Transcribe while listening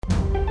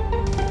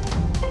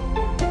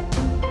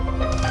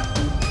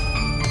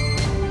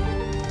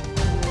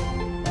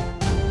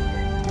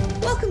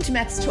to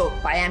Maths Talk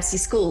by AMSI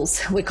Schools,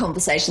 where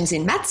conversations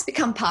in maths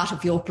become part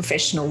of your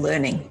professional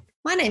learning.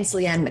 My name's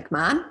Leanne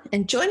McMahon,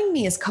 and joining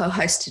me as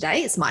co-host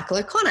today is Michael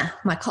O'Connor,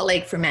 my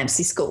colleague from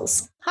AMSI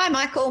Schools. Hi,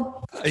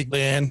 Michael. Hey,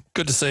 Leanne.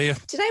 Good to see you.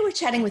 Today we're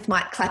chatting with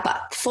Mike Clapper,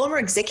 former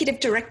Executive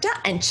Director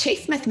and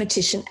Chief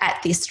Mathematician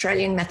at the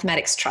Australian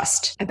Mathematics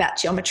Trust, about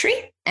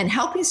geometry and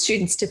helping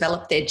students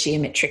develop their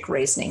geometric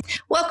reasoning.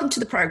 Welcome to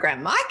the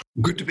program, Mike.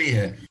 Good to be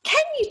here.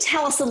 Can you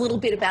tell us a little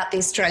bit about the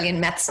Australian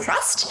Maths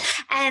Trust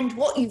and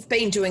what you've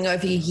been doing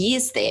over your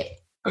years there?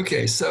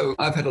 Okay, so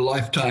I've had a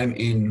lifetime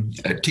in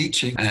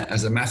teaching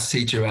as a maths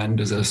teacher and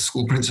as a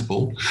school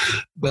principal,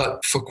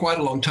 but for quite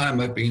a long time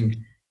I've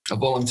been a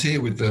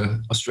volunteer with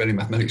the Australian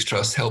Mathematics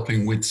Trust,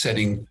 helping with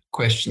setting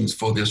questions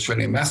for the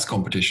Australian Maths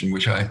Competition,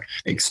 which I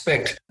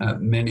expect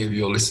many of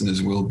your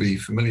listeners will be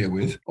familiar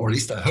with, or at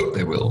least I hope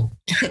they will.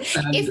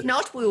 If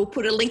not, we will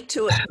put a link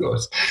to it. Of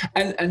course.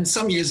 And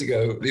some years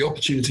ago, the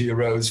opportunity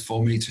arose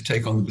for me to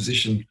take on the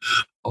position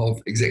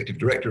of Executive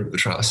Director of the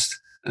Trust.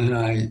 And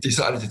I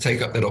decided to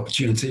take up that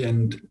opportunity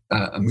and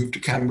moved to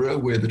Canberra,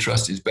 where the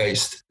Trust is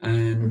based,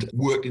 and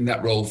worked in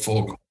that role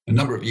for a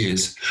number of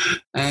years.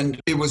 And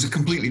it was a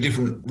completely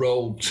different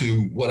role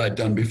to what I'd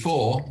done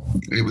before.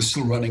 It was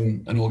still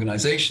running an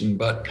organization,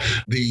 but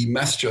the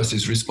Maths Trust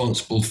is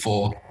responsible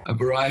for a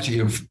variety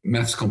of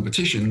maths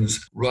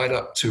competitions, right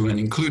up to and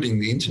including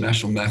the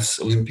International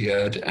Maths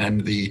Olympiad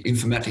and the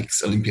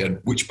Informatics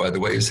Olympiad, which, by the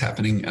way, is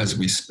happening as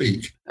we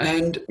speak.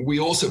 And we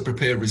also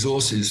prepare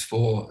resources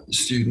for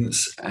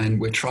students,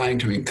 and we're trying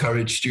to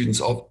encourage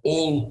students of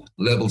all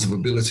levels of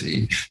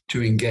ability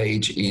to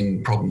engage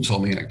in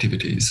problem-solving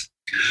activities.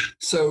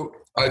 So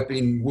I've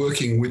been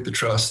working with the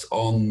Trust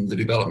on the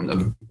development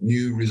of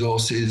new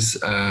resources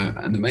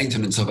and the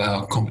maintenance of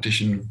our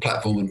competition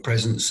platform and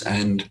presence,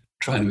 and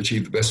trying to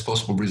achieve the best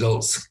possible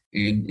results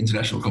in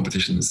international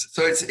competitions.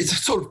 So it's a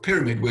sort of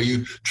pyramid where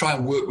you try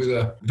and work with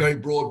a very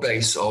broad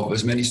base of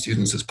as many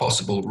students as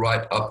possible,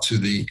 right up to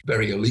the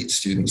very elite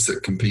students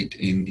that compete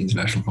in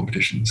international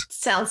competitions.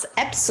 Sounds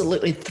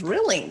absolutely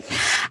thrilling.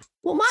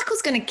 Well,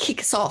 Michael's going to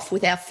kick us off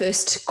with our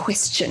first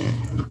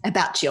question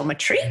about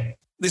geometry.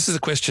 This is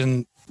a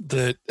question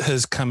that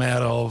has come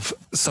out of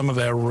some of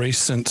our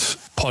recent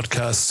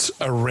podcasts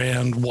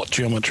around what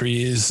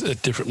geometry is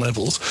at different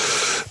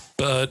levels.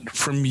 But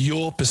from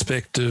your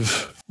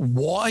perspective,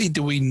 why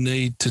do we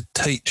need to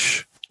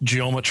teach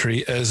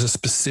geometry as a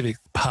specific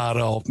part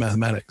of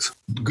mathematics?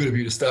 Good of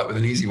you to start with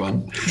an easy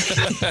one.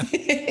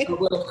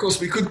 Well, of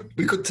course, we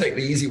could take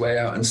the easy way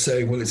out and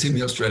say, well, it's in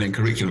the Australian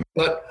curriculum.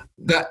 But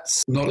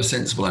that's not a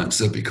sensible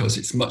answer, because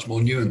it's much more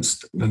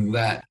nuanced than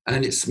that.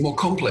 And it's more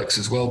complex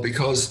as well,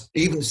 because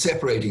even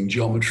separating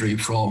geometry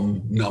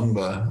from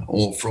number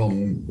or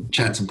from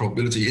chance and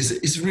probability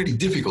is really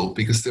difficult,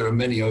 because there are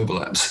many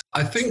overlaps.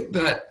 I think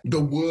that the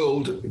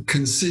world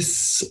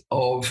consists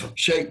of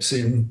shapes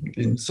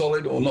in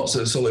solid or not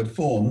so solid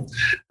form,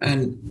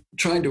 and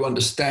trying to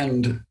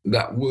understand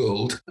that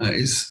world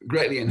is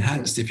greatly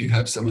enhanced if you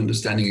have some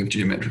understanding of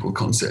geometrical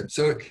concepts.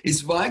 So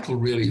it's vital,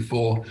 really,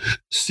 for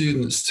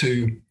students to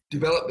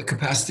develop the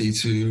capacity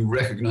to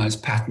recognize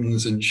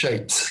patterns and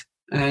shapes,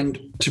 and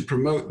to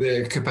promote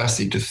their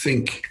capacity to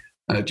think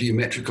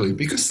geometrically,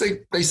 because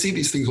they see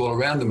these things all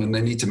around them and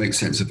they need to make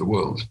sense of the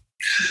world.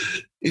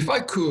 If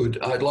I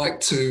could, I'd like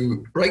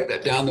to break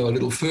that down, though, a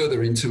little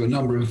further into a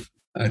number of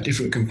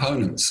different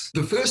components.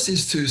 The first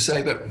is to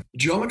say that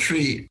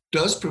geometry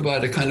does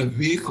provide a kind of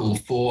vehicle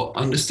for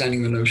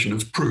understanding the notion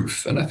of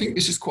proof. And I think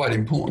this is quite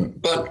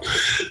important. But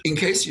in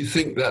case you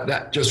think that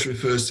that just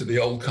refers to the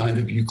old kind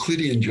of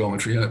Euclidean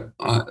geometry,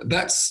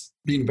 that's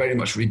been very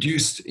much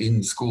reduced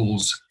in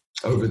schools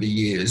over the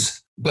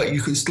years. But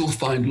you can still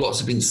find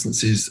lots of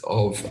instances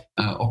of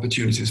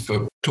opportunities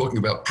for talking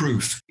about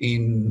proof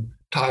in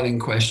tiling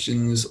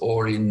questions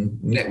or in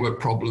network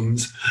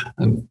problems,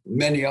 and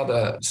many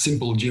other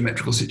simple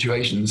geometrical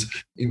situations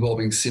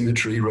involving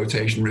symmetry,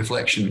 rotation,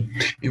 reflection,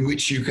 in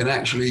which you can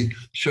actually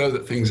show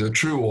that things are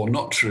true or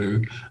not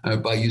true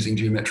by using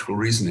geometrical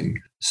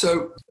reasoning.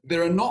 So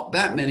there are not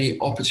that many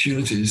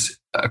opportunities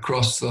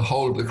across the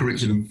whole of the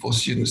curriculum for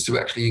students to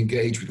actually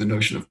engage with the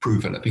notion of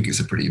proof, and I think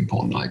it's a pretty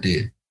important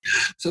idea.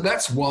 So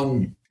that's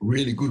one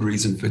really good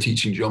reason for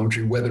teaching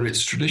geometry, whether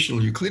it's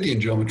traditional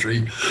Euclidean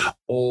geometry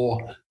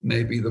or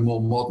maybe the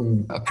more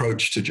modern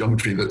approach to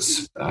geometry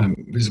that's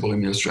visible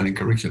in the Australian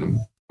curriculum.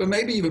 But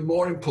maybe even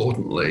more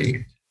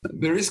importantly,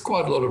 there is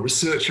quite a lot of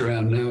research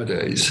around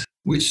nowadays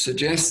which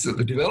suggests that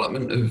the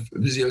development of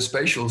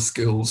visuospatial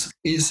skills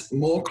is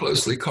more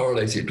closely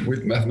correlated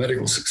with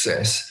mathematical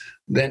success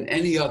than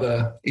any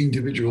other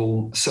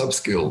individual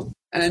sub-skill.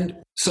 And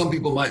some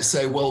people might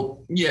say,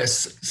 well,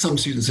 yes, some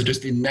students are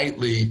just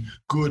innately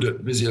good at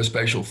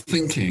visuospatial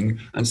thinking,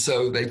 and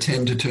so they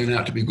tend to turn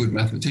out to be good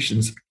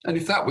mathematicians. And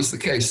if that was the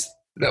case,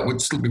 that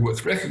would still be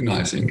worth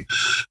recognizing.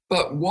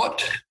 But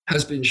what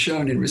has been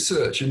shown in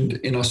research, and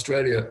in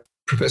Australia,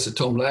 Professor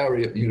Tom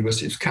Lowry at the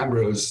University of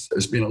Canberra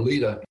has been a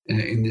leader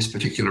in this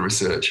particular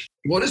research.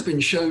 What has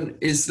been shown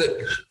is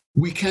that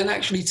we can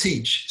actually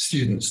teach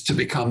students to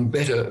become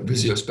better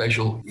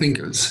visuospatial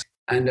thinkers.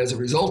 And as a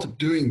result of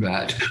doing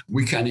that,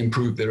 we can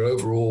improve their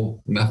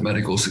overall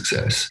mathematical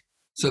success.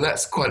 So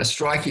that's quite a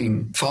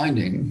striking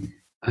finding,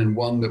 and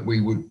one that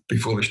we would be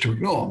foolish to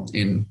ignore,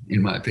 in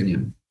my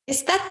opinion.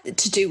 Is that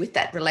to do with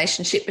that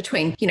relationship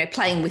between,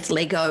 playing with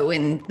Lego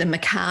and the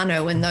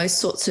Meccano and those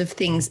sorts of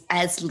things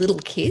as little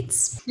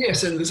kids?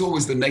 Yes, and there's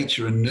always the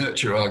nature and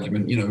nurture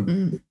argument,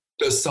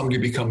 Does somebody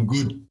become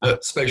good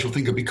at spatial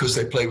thinker because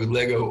they play with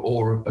Lego,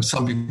 or are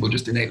some people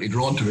just innately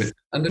drawn to it?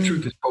 And the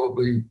truth is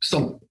probably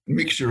some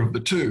mixture of the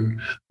two.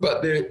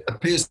 But there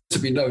appears to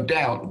be no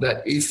doubt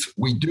that if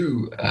we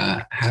do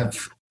have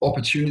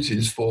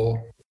opportunities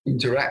for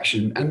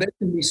interaction, and they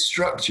can be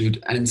structured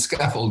and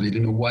scaffolded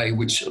in a way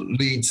which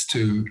leads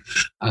to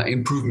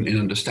improvement in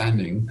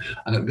understanding,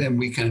 then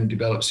we can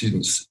develop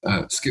students'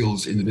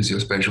 skills in the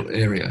visuospatial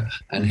area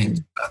and hence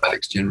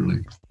mathematics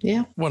generally.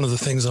 Yeah. One of the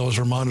things I was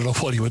reminded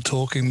of while you were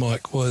talking,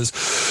 Mike,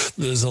 was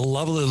there's a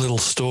lovely little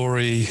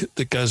story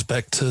that goes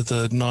back to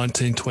the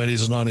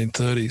 1920s or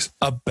 1930s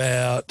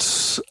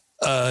about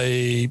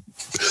a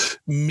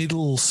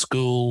middle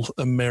school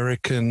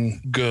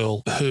American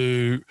girl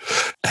who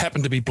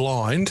happened to be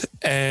blind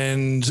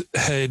and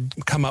had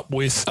come up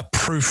with a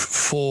proof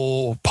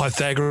for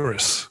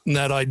Pythagoras. And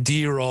that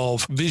idea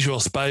of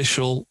visual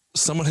spatial,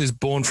 someone who's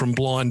born from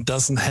blind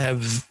doesn't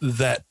have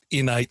that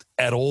innate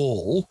at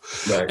all.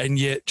 Right. And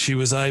yet she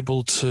was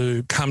able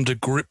to come to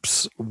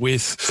grips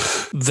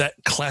with that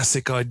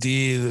classic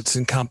idea that's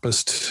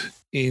encompassed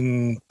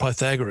in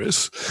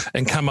Pythagoras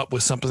and come up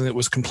with something that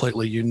was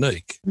completely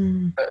unique.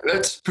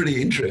 That's pretty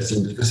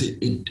interesting, because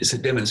it's a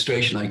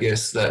demonstration, I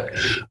guess, that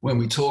when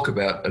we talk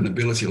about an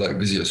ability like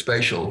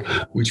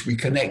visuospatial, which we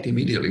connect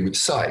immediately with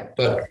sight,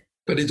 but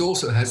it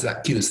also has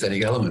that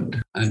kinesthetic element,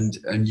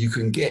 and you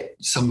can get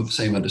some of the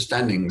same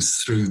understandings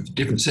through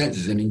different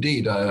senses. And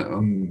indeed,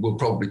 we'll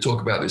probably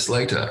talk about this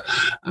later,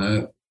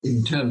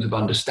 in terms of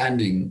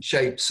understanding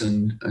shapes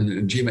and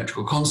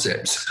geometrical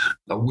concepts,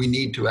 we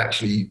need to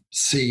actually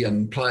see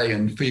and play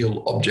and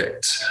feel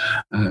objects.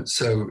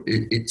 So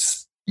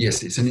it's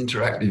an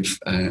interactive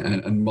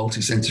and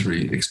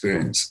multisensory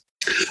experience.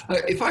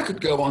 If I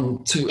could go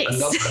on to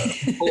another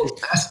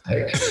important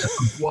aspect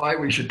of why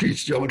we should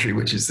teach geometry,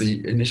 which is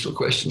the initial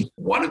question.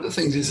 One of the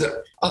things is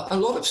that a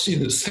lot of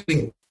students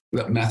think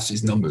that maths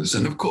is numbers.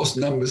 And of course,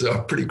 numbers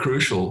are pretty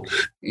crucial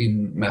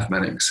in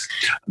mathematics.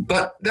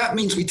 But that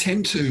means we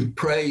tend to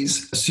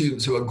praise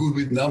students who are good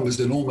with numbers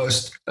and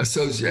almost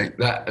associate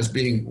that as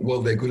being,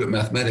 well, they're good at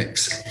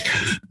mathematics.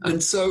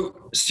 And so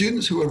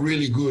students who are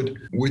really good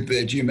with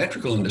their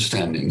geometrical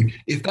understanding,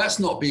 if that's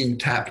not being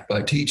tapped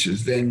by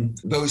teachers, then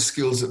those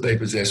skills that they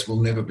possess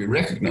will never be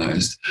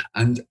recognized.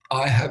 And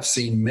I have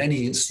seen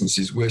many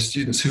instances where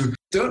students who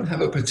don't have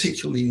a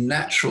particularly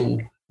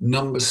natural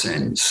number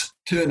sense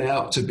turn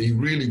out to be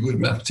really good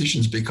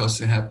mathematicians because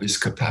they have this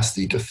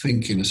capacity to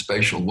think in a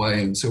spatial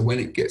way. And so when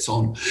it gets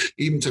on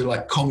even to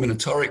like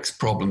combinatorics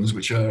problems,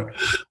 which are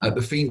at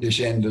the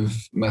fiendish end of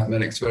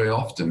mathematics very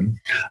often,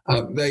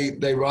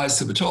 they rise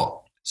to the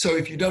top. So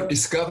if you don't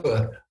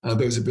discover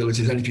those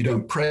abilities, and if you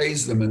don't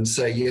praise them and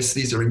say, yes,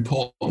 these are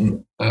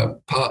important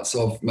parts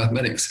of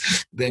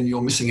mathematics, then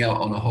you're missing out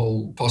on a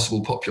whole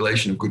possible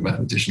population of good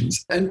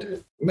mathematicians.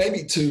 And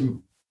maybe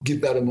to give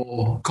that a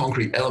more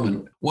concrete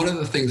element, one of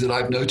the things that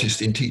I've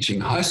noticed in teaching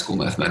high school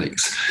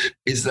mathematics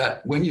is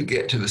that when you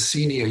get to the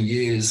senior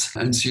years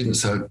and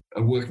students are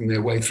working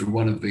their way through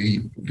one of the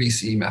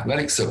VCE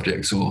mathematics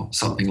subjects or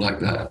something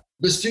like that,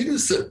 the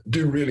students that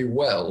do really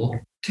well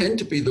tend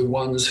to be the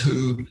ones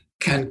who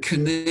can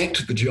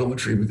connect the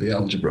geometry with the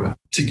algebra.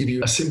 To give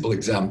you a simple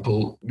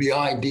example, the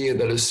idea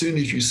that as soon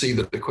as you see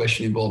that the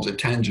question involves a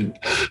tangent,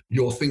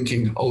 you're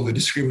thinking, oh, the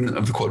discriminant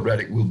of the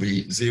quadratic will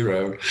be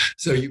 0.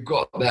 So you've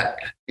got that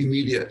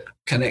immediate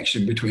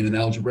connection between an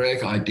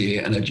algebraic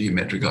idea and a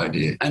geometric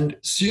idea. And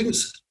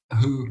students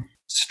who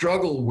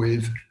struggle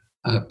with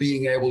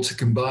being able to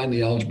combine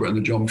the algebra and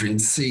the geometry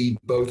and see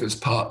both as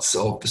parts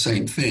of the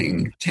same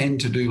thing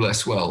tend to do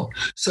less well.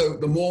 So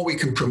the more we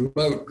can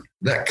promote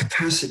that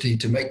capacity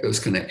to make those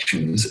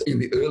connections in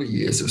the early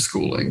years of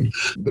schooling,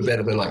 the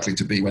better they're likely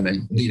to be when they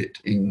need it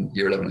in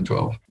year 11 and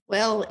 12.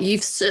 Well,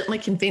 you've certainly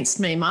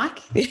convinced me, Mike.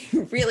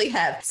 You really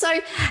have.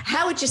 So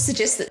how would you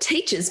suggest that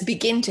teachers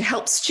begin to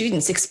help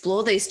students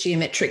explore these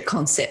geometric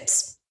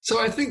concepts? So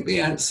I think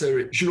the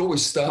answer should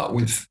always start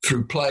with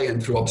through play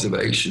and through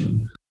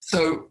observation.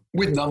 So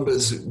with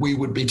numbers, we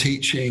would be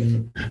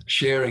teaching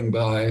sharing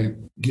by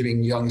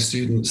giving young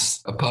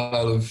students a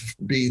pile of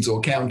beads or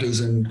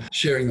counters and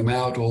sharing them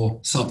out or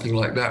something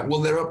like that. Well,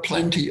 there are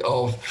plenty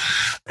of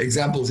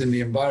examples in the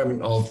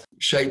environment of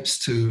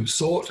shapes to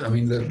sort. I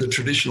mean, the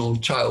traditional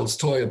child's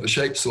toy of the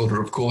shape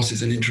sorter, of course,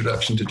 is an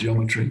introduction to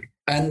geometry.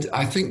 And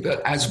I think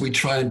that as we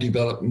try and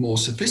develop more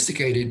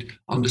sophisticated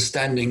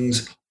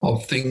understandings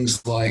of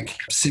things like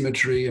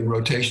symmetry and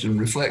rotation and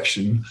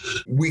reflection,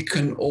 we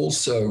can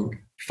also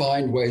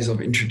find ways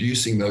of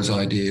introducing those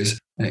ideas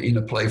in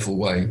a playful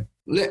way.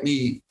 Let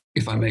me,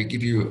 if I may,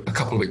 give you a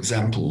couple of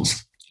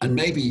examples. And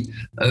maybe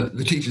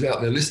the teachers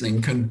out there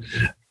listening can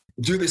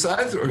do this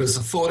either as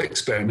a thought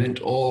experiment,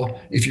 or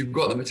if you've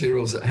got the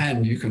materials at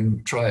hand, you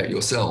can try it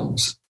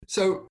yourselves.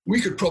 So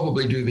we could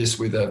probably do this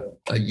with a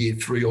year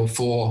 3 or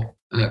 4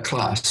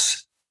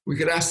 class. We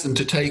could ask them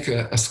to take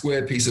a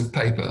square piece of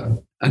paper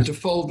and to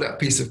fold that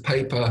piece of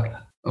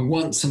paper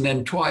once and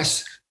then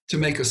twice to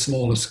make a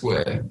smaller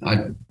square.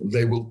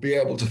 They will be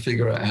able to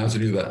figure out how to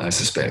do that, I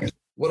suspect.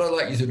 What I'd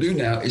like you to do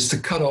now is to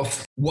cut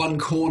off one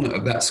corner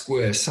of that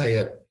square, say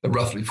at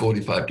roughly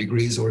 45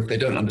 degrees, or if they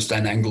don't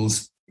understand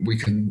angles, we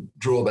can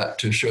draw that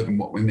to show them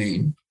what we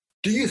mean.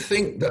 Do you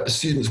think that the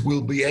students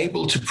will be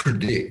able to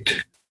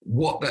predict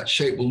what that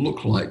shape will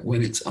look like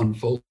when it's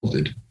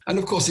unfolded? And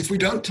of course, if we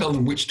don't tell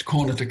them which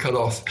corner to cut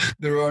off,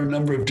 there are a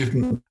number of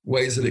different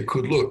ways that it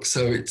could look.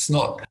 So it's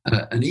not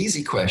an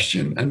easy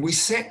question. And we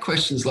set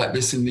questions like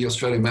this in the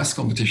Australian Maths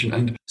competition,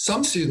 and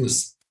some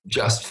students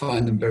just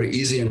find them very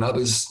easy and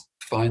others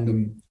find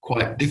them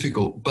quite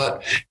difficult.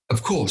 But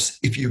of course,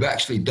 if you've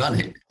actually done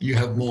it, you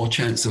have more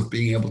chance of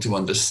being able to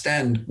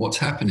understand what's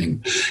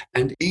happening.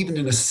 And even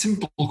in a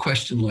simple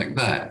question like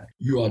that,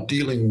 you are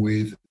dealing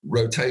with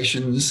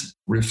rotations,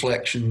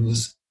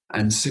 reflections,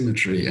 and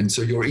symmetry. And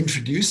so you're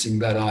introducing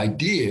that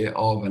idea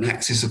of an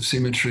axis of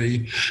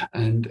symmetry,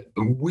 and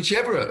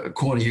whichever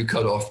corner you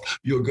cut off,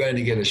 you're going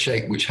to get a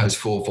shape which has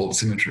fourfold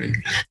symmetry.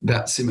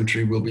 That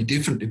symmetry will be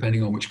different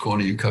depending on which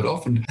corner you cut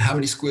off, and how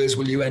many squares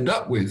will you end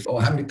up with,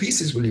 or how many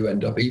pieces will you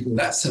end up? Even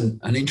that's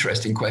an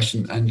interesting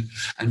question, and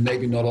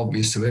maybe not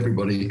obvious to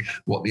everybody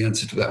what the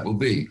answer to that will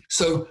be.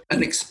 So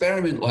an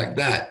experiment like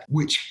that,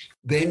 which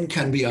then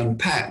can be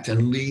unpacked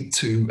and lead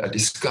to a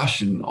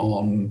discussion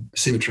on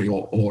symmetry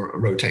or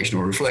rotation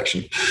or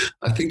reflection,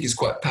 I think is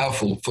quite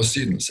powerful for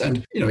students.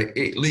 And,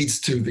 it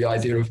leads to the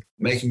idea of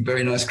making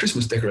very nice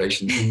Christmas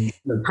decorations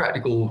and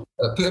practical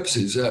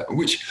purposes,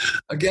 which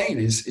again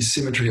is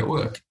symmetry at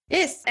work.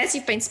 Yes, as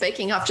you've been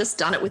speaking, I've just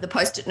done it with a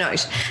Post-it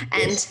note.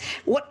 And yes.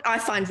 What I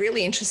find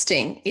really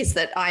interesting is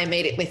that I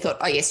immediately thought,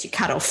 oh yes, you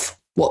cut off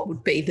what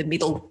would be the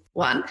middle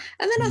one.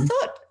 And then I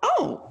thought,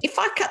 if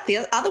I cut the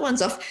other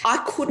ones off, I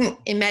couldn't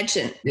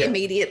imagine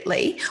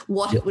immediately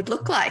what it would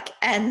look like.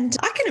 And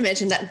I can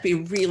imagine that would be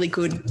a really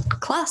good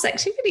class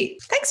activity.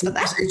 Thanks for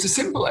that. It's a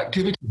simple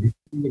activity.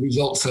 The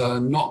results are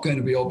not going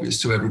to be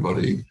obvious to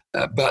everybody,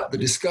 but the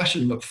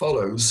discussion that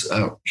follows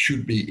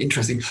should be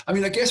interesting. I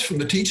mean, I guess from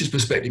the teacher's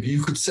perspective,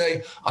 you could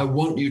say, I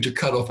want you to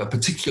cut off a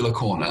particular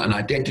corner and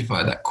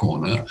identify that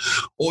corner,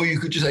 or you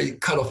could just say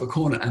cut off a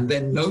corner and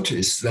then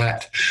notice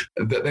that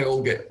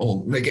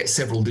they get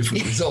several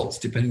different results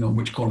depending on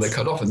which corner they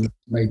cut off, and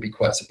may be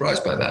quite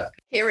surprised by that.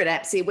 Here at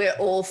APSI, we're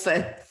all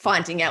for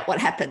finding out what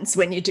happens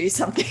when you do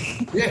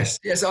something. Yes.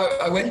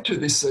 I went to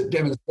this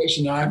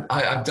demonstration.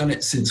 I've done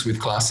it since with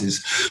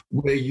classes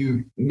where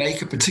you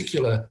make a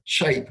particular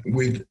shape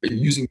with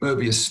using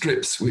Möbius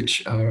strips,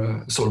 which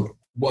are sort of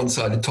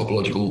one-sided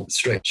topological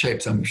straight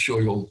shapes. I'm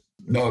sure you'll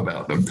know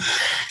about them.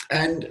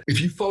 And if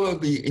you follow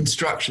the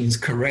instructions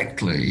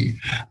correctly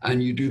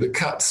and you do the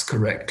cuts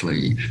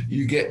correctly,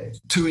 you get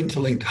 2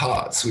 interlinked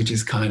hearts, which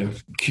is kind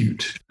of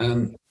cute.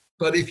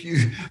 But if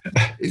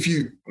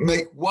you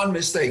make one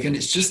mistake, and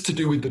it's just to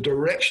do with the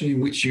direction in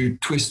which you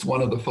twist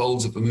one of the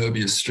folds of the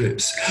Möbius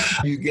strips,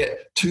 you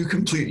get 2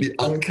 completely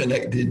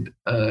unconnected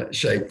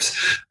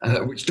shapes,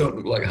 which don't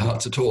look like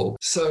hearts at all.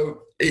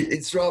 So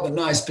it's rather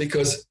nice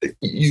because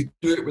you can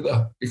do it with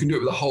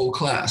a whole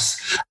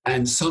class,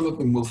 and some of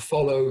them will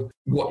follow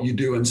what you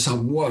do and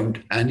some won't.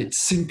 And it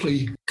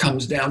simply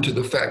comes down to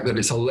the fact that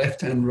it's a left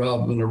hand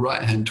rather than a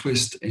right hand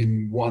twist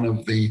in one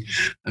of the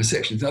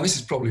sections. Now, this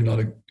is probably not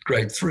a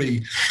grade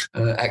 3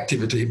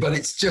 activity, but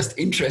it's just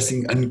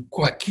interesting and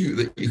quite cute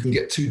that you can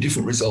get 2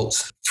 different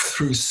results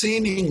through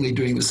seemingly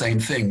doing the same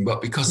thing,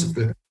 but because of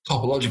the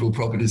topological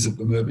properties of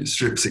the Möbius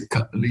strips, it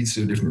leads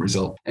to a different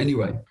result.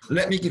 Anyway,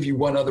 let me give you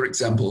one other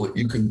example that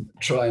you can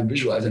try and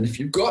visualize. And if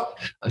you've got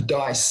a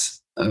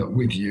dice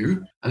with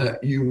you,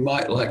 you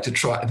might like to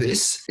try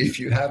this. If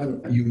you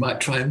haven't, you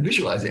might try and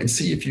visualize it and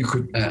see if you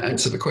could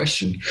answer the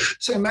question.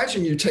 So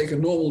imagine you take a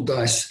normal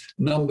dice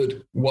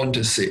numbered 1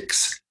 to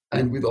 6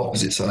 and with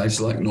opposite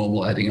sides like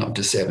normal adding up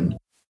to 7.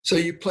 So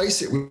you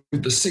place it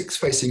with the 6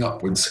 facing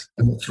upwards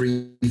and the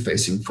 3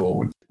 facing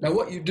forward. Now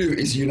what you do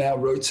is you now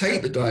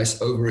rotate the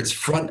dice over its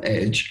front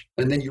edge,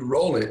 and then you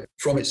roll it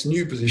from its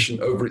new position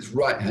over its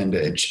right-hand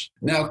edge.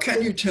 Now,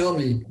 can you tell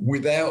me,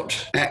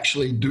 without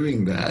actually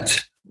doing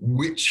that,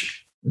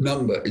 which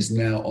number is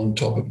now on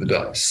top of the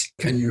dice?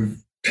 Can you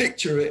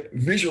picture it,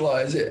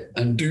 visualize it,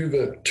 and do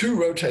the 2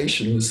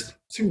 rotations,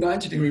 2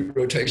 90-degree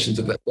rotations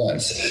of that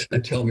dice,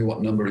 and tell me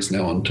what number is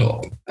now on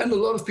top? And a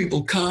lot of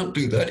people can't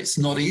do that. It's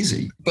not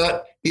easy.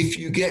 But if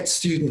you get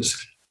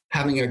students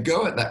having a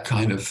go at that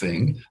kind of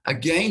thing,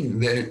 again,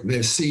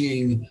 they're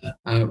seeing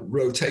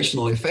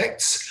rotational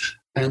effects,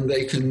 and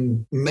they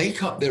can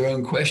make up their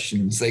own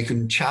questions. They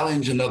can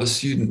challenge another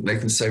student. They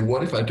can say,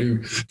 what if I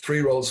do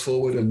 3 rolls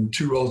forward and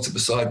 2 rolls to the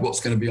side? What's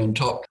going to be on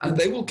top? And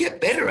they will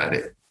get better at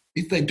it.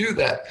 if they do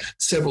that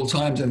several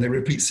times and they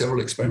repeat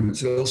several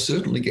experiments, they'll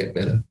certainly get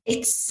better.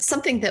 It's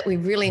something that we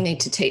really need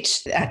to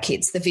teach our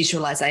kids, the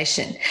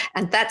visualization.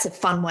 And that's a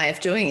fun way of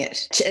doing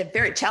it.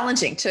 Very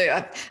challenging too.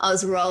 I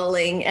was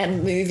rolling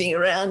and moving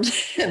around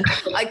and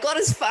I got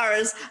as far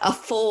as a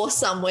 4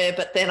 somewhere,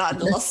 but then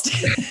I'd lost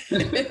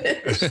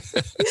it.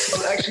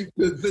 Well, actually,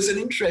 there's an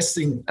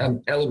interesting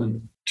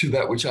element to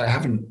that which I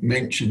haven't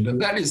mentioned, and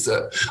that is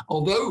that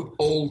although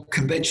all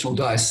conventional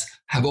dice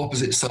have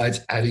opposite sides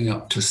adding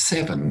up to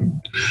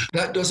 7,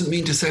 that doesn't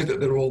mean to say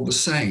that they're all the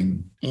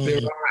same. There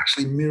are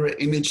actually mirror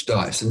image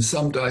dice, and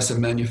some dice are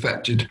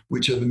manufactured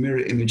which are the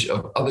mirror image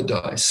of other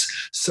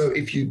dice. So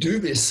if you do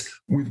this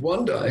with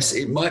one dice,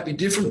 it might be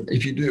different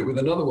if you do it with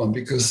another one,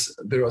 because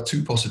there are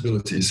 2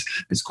 possibilities.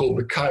 It's called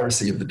the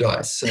chiracy of the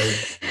dice. So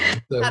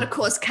How to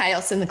cause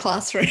chaos in the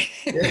classroom.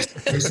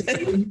 yes,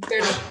 you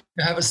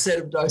have a set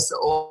of dice that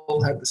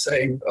all have the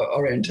same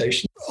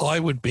orientation. I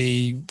would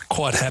be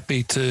quite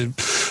happy to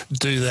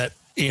do that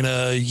in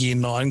a year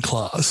 9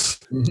 class,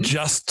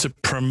 just to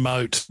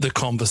promote the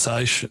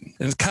conversation.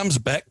 And it comes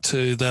back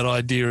to that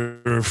idea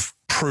of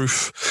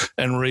proof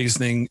and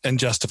reasoning and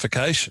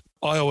justification.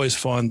 I always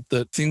find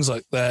that things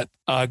like that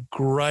are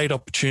great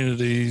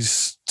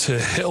opportunities to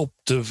help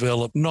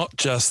develop not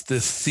just the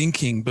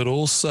thinking, but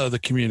also the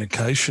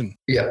communication.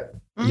 Yeah.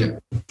 Yeah.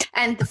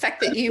 And the fact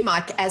that you,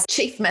 Mike, as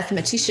chief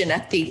mathematician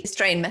at the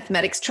Australian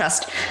Mathematics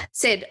Trust,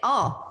 said,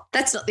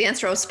 that's not the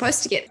answer I was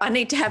supposed to get. I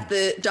need to have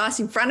the dice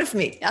in front of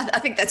me. I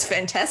think that's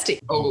fantastic.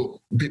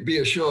 Oh, be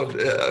assured,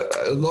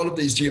 a lot of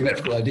these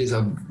geometrical ideas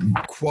are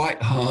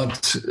quite hard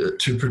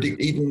to predict,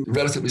 even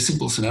relatively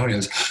simple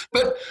scenarios.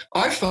 But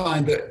I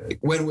find that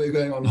when we're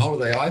going on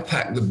holiday, I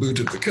pack the boot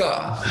of the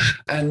car.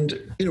 And,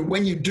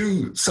 when you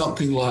do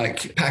something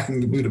like packing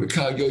the boot of a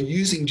car, you're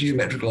using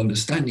geometrical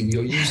understanding.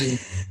 You're using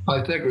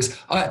Pythagoras.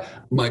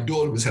 My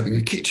daughter was having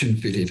a kitchen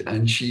fitted,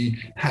 and she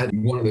had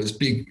one of those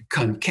big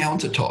kind of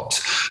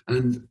countertops.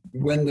 And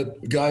when the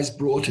guys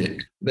brought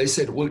it, they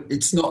said, well,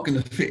 it's not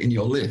going to fit in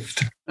your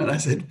lift. And I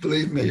said,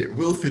 believe me, it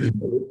will fit in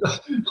the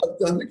lift. I've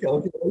done the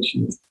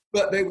calculations.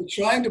 But they were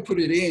trying to put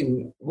it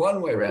in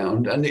one way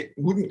around, and it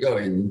wouldn't go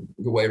in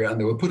the way around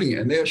they were putting it.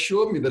 And they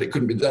assured me that it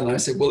couldn't be done. And I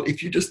said, well,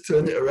 if you just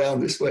turn it around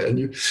this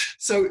way.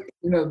 So,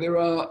 there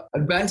are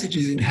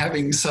advantages in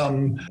having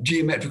some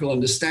geometrical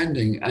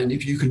understanding. And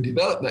if you can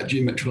develop that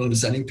geometrical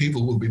understanding,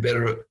 people will be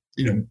better at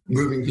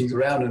moving things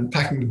around and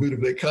packing the boot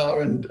of their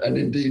car and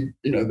indeed,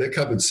 their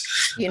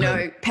cupboards.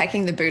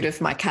 Packing the boot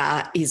of my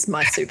car is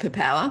my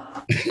superpower.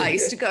 I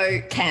used to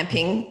go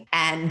camping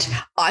and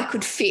I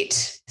could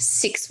fit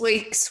 6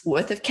 weeks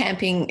worth of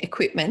camping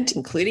equipment,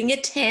 including a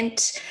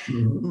tent,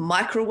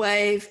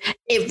 microwave,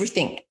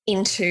 everything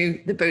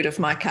into the boot of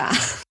my car.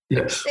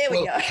 Yes. There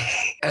we go.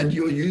 And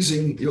you're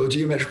using your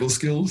geometrical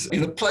skills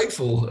in a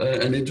playful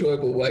and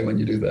enjoyable way when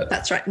you do that.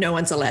 That's right. No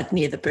one's allowed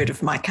near the boot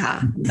of my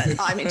car, but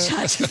I'm in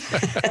charge of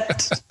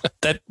that.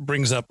 That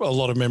brings up a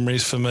lot of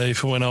memories for me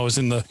for when I was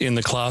in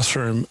the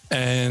classroom.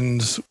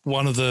 And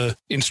one of the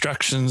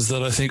instructions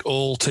that I think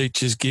all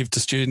teachers give to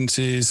students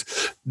is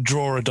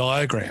draw a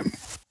diagram.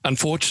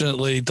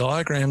 Unfortunately,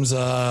 diagrams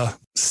are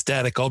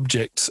static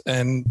objects,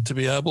 and to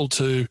be able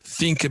to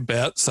think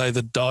about, say,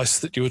 the dice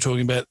that you were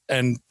talking about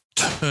and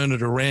turn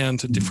it around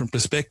to different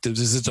perspectives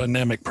is a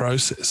dynamic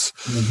process.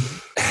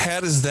 How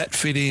does that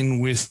fit in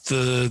with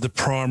the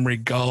primary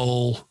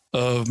goal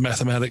of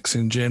mathematics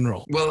in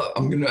general? Well,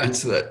 I'm going to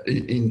answer that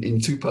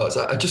in 2 parts.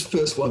 I just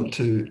first want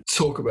to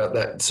talk about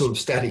that sort of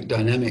static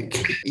dynamic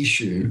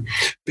issue,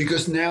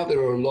 because now there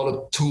are a lot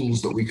of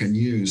tools that we can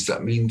use.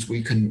 That means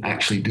we can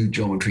actually do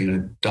geometry in a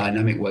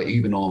dynamic way,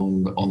 even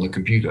on the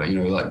computer,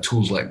 like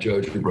tools like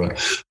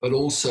GeoGebra, but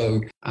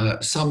also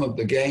some of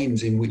the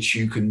games in which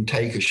you can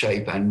take a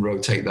shape and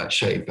rotate that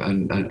shape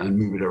and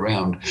move it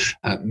around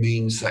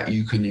means that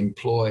you can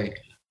employ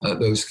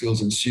those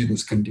skills, and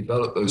students can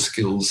develop those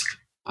skills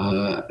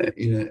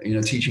in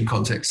a teaching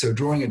context. So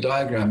drawing a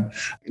diagram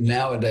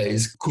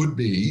nowadays could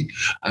be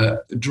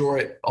draw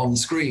it on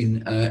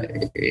screen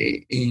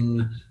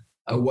in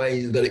a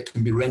way that it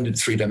can be rendered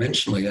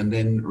 3-dimensionally and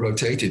then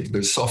rotated.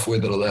 There's software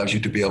that allows you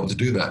to be able to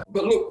do that.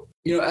 But look,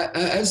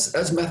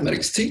 as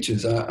mathematics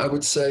teachers, I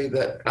would say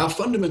that our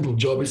fundamental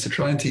job is to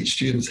try and teach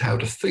students how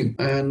to think.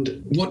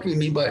 And what do we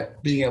mean by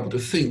being able to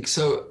think?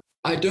 So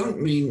I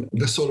don't mean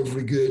the sort of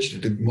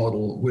regurgitative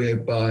model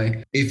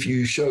whereby if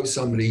you show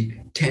somebody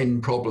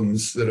 10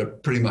 problems that are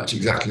pretty much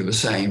exactly the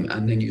same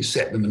and then you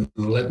set them an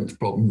 11th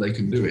problem, they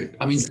can do it.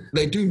 I mean,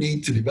 they do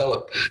need to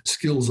develop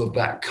skills of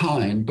that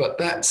kind, but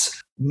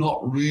that's not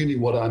really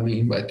what I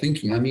mean by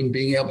thinking. I mean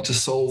being able to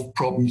solve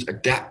problems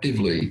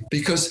adaptively,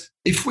 because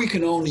if we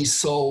can only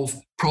solve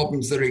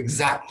problems that are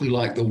exactly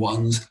like the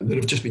ones that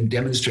have just been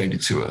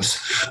demonstrated to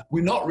us,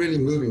 we're not really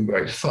moving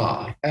very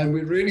far. And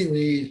we really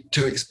need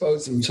to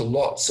expose them to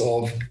lots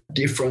of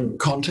different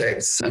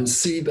contexts and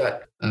see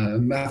that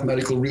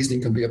mathematical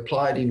reasoning can be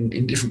applied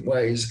in different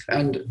ways.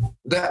 And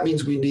that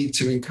means we need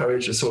to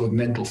encourage a sort of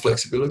mental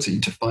flexibility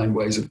to find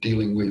ways of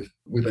dealing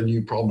with a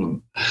new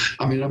problem.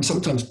 I mean, I'm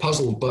sometimes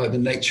puzzled by the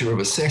nature of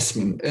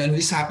assessment. And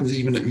this happens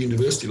even at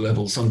university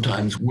level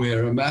sometimes,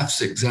 where a maths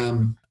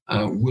exam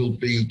will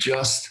be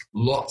just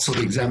lots of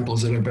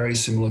examples that are very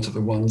similar to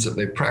the ones that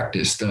they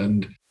practiced.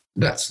 And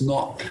that's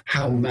not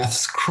how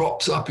maths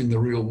crops up in the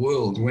real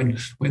world. When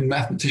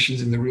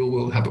mathematicians in the real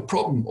world have a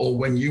problem, or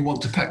when you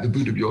want to pack the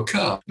boot of your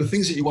car, the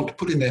things that you want to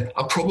put in there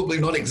are probably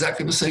not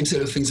exactly the same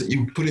set of things that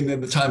you put in there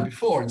the time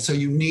before. And so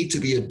you need to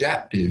be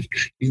adaptive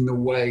in the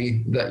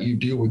way that you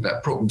deal with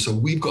that problem. So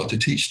we've got to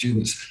teach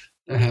students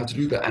how to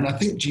do that. And I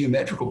think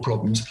geometrical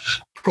problems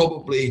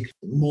probably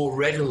more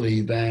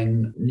readily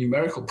than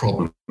numerical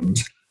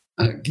problems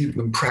give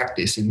them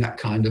practice in that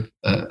kind of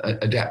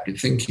adaptive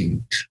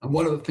thinking. And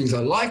one of the things I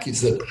like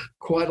is that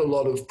quite a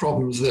lot of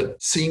problems that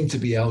seem to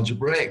be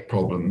algebraic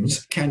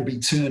problems can be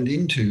turned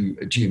into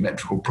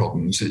geometrical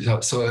problems.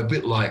 So a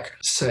bit like,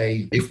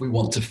 say, if we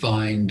want to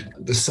find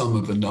the sum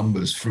of the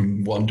numbers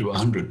from 1 to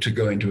 100 to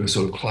go into a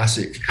sort of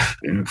classic,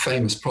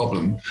 famous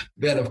problem,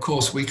 then of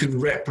course we can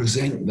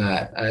represent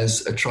that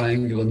as a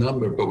triangular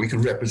number, but we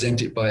can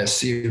represent it by a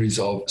series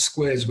of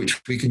squares which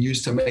we can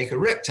use to make a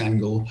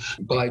rectangle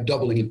by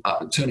doubling it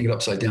up, turning it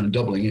upside down and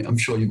doubling it. I'm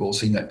sure you've all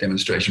seen that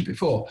demonstration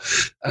before.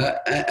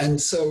 And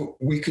so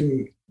we can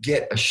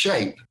get a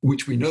shape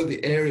which we know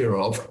the area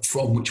of,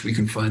 from which we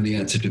can find the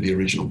answer to the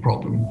original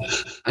problem.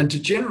 And to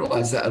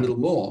generalize that a little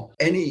more,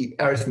 any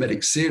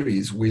arithmetic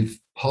series with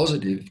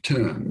positive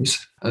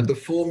terms, the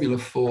formula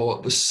for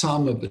the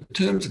sum of the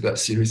terms of that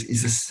series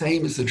is the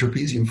same as the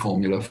trapezium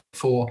formula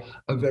for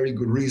a very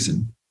good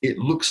reason. It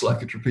looks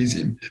like a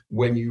trapezium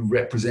when you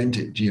represent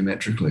it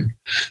geometrically.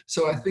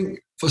 So I think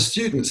for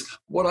students,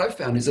 what I've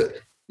found is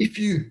that if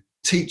you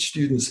teach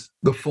students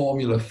the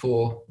formula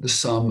for the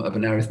sum of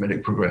an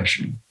arithmetic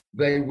progression,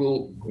 they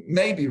will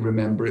maybe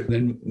remember it,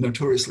 then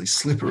notoriously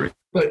slippery.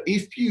 But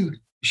if you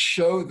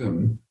show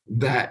them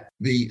that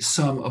the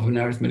sum of an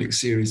arithmetic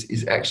series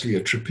is actually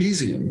a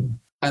trapezium,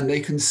 and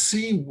they can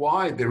see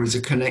why there is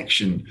a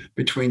connection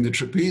between the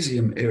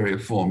trapezium area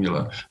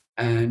formula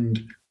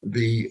and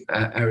the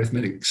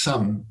arithmetic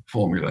sum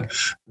formula,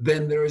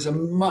 then there is a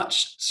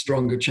much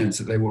stronger chance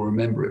that they will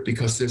remember it,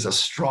 because there's a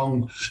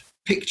strong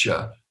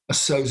picture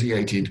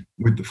associated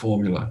with the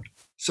formula.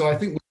 So I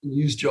think we can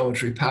use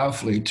geometry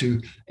powerfully to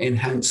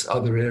enhance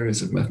other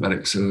areas of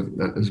mathematics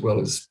as well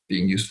as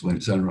being useful in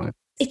its own right.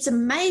 It's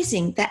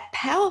amazing, that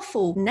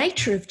powerful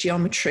nature of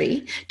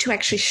geometry to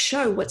actually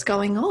show what's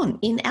going on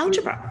in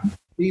algebra.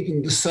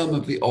 Even the sum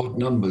of the odd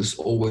numbers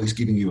always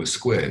giving you a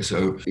square.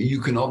 So you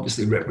can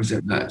obviously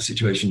represent that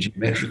situation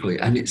geometrically.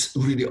 And it's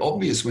really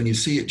obvious when you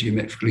see it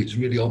geometrically, it's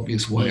really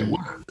obvious why it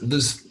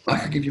works. I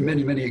could give you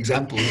many, many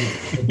examples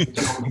of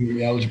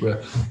the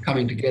algebra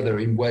coming together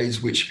in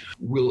ways which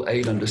will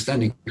aid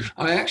understanding.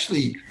 I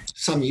actually,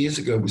 some years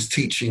ago, was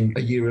teaching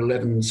a year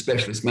 11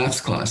 specialist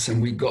maths class,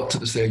 and we got to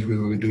the stage where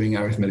we were doing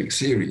arithmetic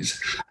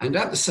series. And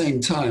at the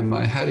same time,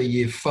 I had a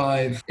year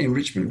 5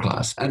 enrichment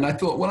class. And I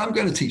thought, well, I'm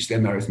going to teach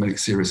them arithmetic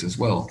series as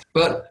well.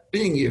 But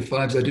being year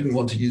 5s, I didn't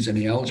want to use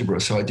any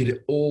algebra, so I did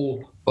it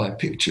all by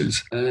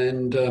pictures.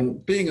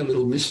 And being a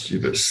little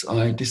mischievous,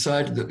 I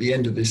decided at the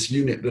end of this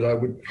unit that I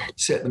would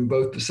set them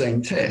both the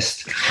same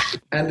test.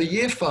 And the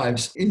year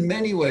 5s, in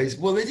many ways,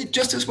 well, they did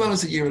just as well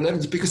as the year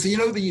 11s, because the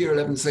year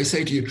 11s, they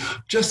say to you,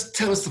 just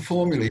tell us the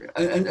formula.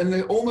 And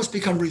they almost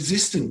become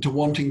resistant to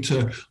wanting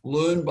to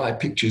learn by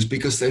pictures,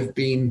 because they've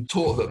been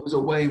taught that there's a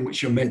way in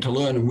which you're meant to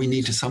learn, and we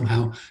need to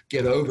somehow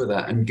get over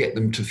that and get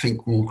them to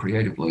think more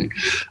creatively.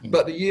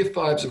 But the year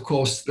 5s, of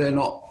course, they're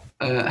not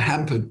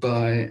hampered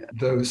by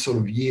those sort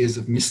of years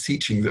of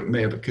misteaching that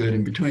may have occurred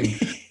in between.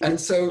 And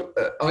so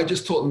I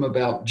just taught them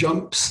about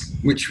jumps,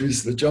 which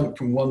was the jump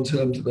from one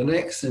term to the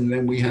next. And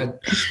then we had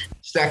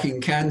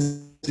stacking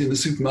cans in the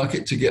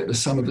supermarket to get the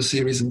sum of the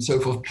series and so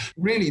forth.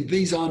 Really,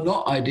 these are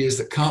not ideas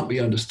that can't be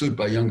understood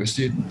by younger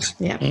students.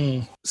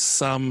 Yeah.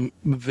 Some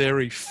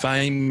very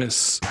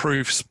famous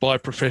proofs by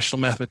professional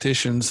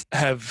mathematicians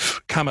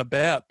have come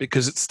about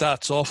because it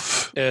starts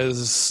off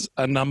as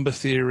a number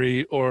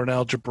theory or an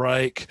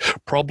algebraic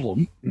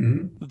problem.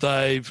 Mm-hmm.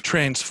 They've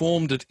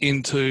transformed it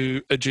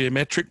into a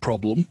geometric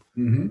problem.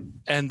 Mm-hmm.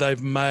 And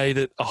they've made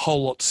it a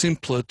whole lot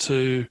simpler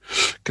to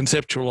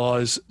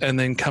conceptualize and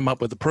then come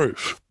up with a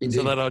proof. Indeed.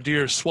 So that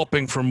idea of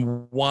swapping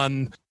from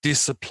one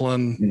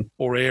discipline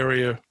or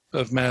area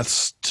of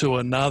maths to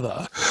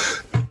another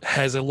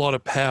has a lot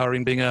of power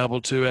in being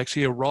able to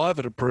actually arrive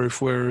at a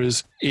proof,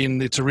 whereas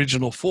in its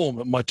original form,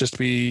 it might just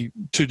be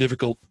too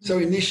difficult. So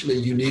initially,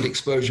 you need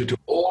exposure to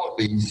all got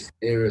these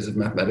areas of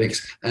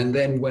mathematics. And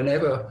then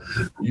whenever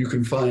you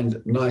can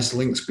find nice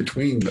links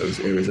between those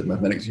areas of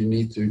mathematics, you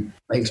need to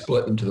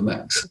exploit them to the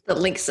max. The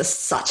links are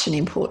such an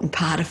important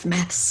part of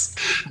maths.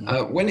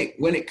 When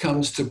it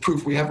comes to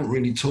proof, we haven't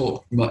really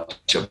talked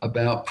much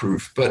about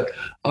proof, but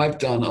I've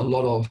done a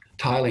lot of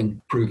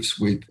tiling proofs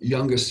with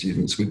younger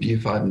students, with year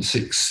 5 and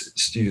 6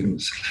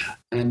 students.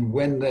 And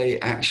when they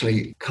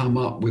actually come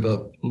up with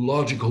a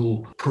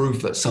logical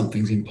proof that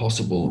something's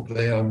impossible,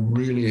 they are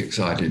really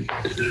excited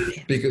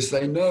because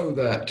they know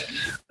that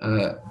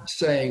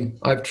saying,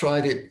 I've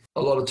tried it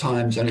a lot of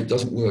times and it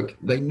doesn't work,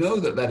 they know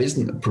that that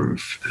isn't a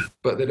proof,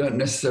 but they don't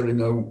necessarily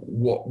know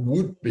what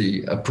would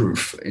be a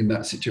proof in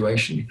that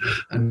situation.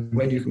 And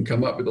when you can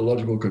come up with a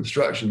logical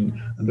construction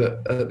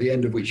that at the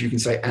end of which you can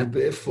say, and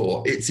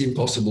therefore it's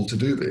impossible to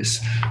do this,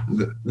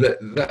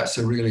 that's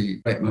a really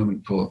great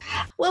moment for.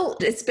 Well,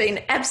 it's been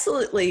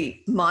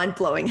absolutely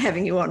mind-blowing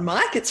having you on,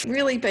 Mike. It's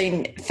really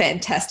been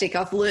fantastic.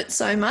 I've learnt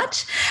so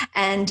much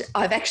and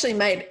I've actually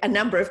made a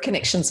number of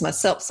connections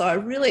myself, so I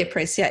really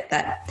appreciate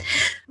that.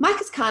 Mike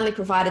has kindly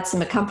provided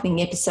some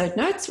accompanying episode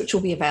notes, which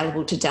will be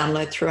available to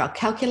download through our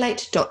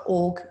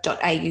calculate.org.au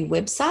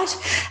website,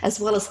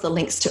 as well as the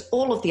links to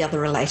all of the other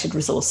related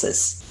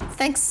resources.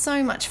 Thanks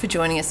so much for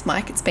joining us,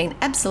 Mike. It's been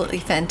absolutely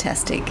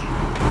fantastic.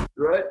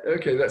 Right.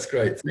 Okay, that's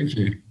great. Thank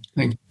you.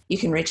 Thank you. You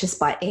can reach us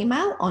by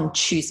email on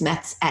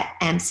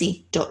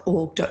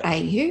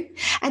choosemaths@amsi.org.au.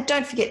 And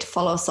don't forget to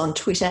follow us on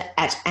Twitter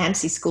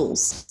 @AMSI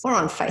Schools or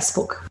on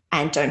Facebook.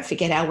 And don't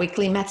forget our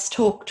weekly Maths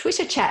Talk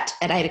Twitter chat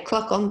at 8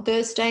 o'clock on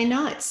Thursday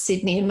nights,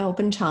 Sydney and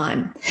Melbourne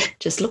time.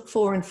 Just look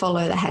for and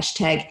follow the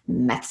hashtag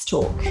Maths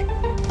Talk.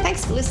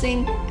 Thanks for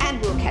listening,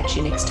 and we'll catch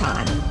you next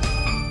time.